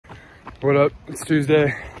What up? It's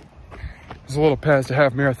Tuesday. It's a little past a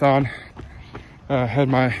half marathon. Had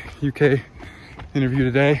my UK interview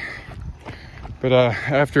today, but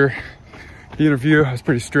after the interview, I was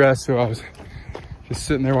pretty stressed, so I was just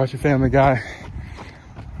sitting there watching Family Guy.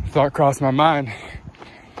 Thought crossed my mind,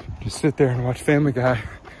 just sit there and watch Family Guy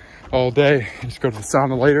all day, just go to the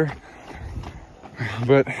sauna later.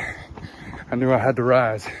 But I knew I had to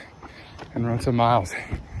rise and run some miles.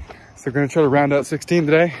 So we're gonna try to round out 16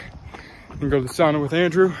 today and go to the sauna with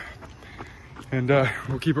Andrew, and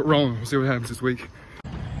we'll keep it rolling. We'll see what happens this week.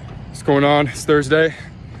 What's going on? It's Thursday,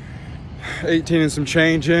 18 and some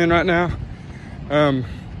change in right now.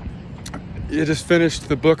 You just finished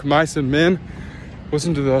the book Mice and Men.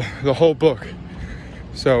 Listen to the whole book.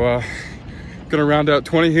 So gonna round out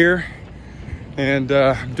 20 here, and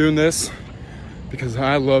I'm doing this because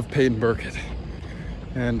I love Peyton Burkett,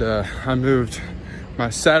 and I moved my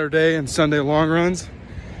Saturday and Sunday long runs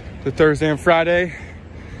to Thursday and Friday,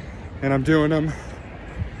 and I'm doing them,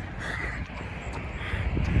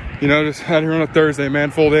 you know, just out here on a Thursday,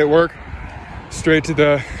 man, full day at work, straight to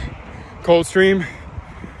the cold stream,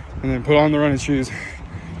 and then put on the running shoes.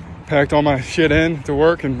 Packed all my shit in to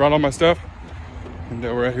work and brought all my stuff, and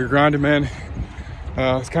we're out here grinding, man.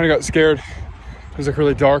 I kind of got scared. It was like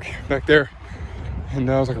really dark back there, and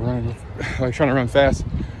I was like trying to run fast.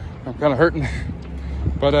 I'm kind of hurting,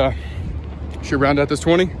 but should round out this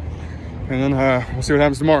 20, and then we'll see what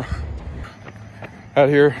happens tomorrow. Out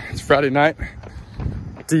here, it's Friday night,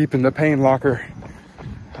 deep in the pain locker.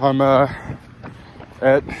 I'm at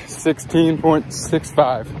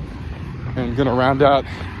 16.65 and gonna round out,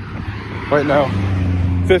 wait, no,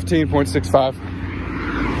 15.65.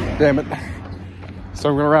 Damn it. So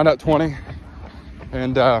I'm gonna round out 20,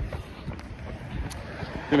 and gonna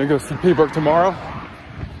go see P-Burke tomorrow,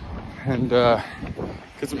 and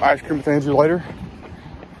get some ice cream with Andrew later,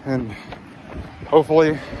 and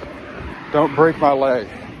hopefully don't break my leg.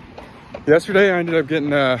 Yesterday I ended up getting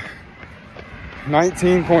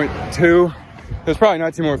 19.2. It was probably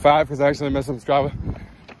 19.5 because I actually messed up Strava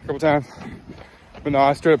a couple times. But no,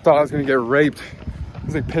 I straight up thought I was gonna get raped. It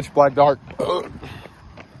was like pitch black dark. Ugh.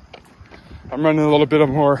 I'm running a little bit of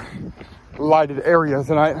more lighted area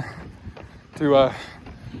tonight to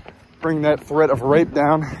bring that threat of rape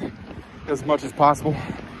down as much as possible.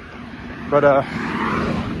 But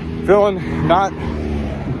feeling not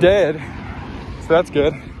dead, so that's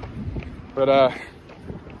good. But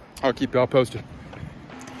I'll keep y'all posted.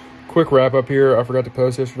 Quick wrap up here. I forgot to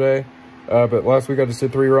post yesterday, but last week I just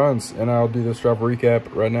did 3 runs, and I'll do the Strava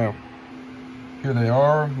recap right now. Here they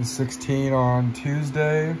are: the 16 on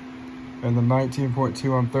Tuesday, and the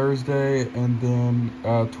 19.2 on Thursday, and then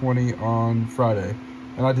 20 on Friday.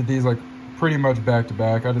 And I did these like pretty much back to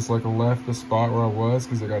back. I just like left the spot where I was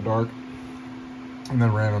because it got dark, and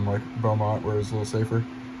then ran them like Beaumont where it was a little safer.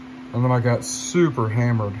 And then I got super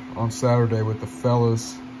hammered on Saturday with the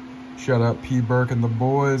fellas. Shout out P. Burke and the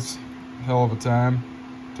boys. Hell of a time.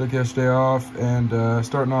 Took yesterday off, and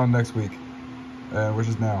starting on next week, which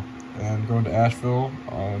is now. And going to Asheville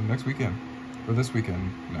next weekend, or this weekend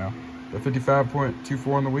now. At 55.24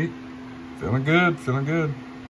 on the week. Feeling good, feeling good.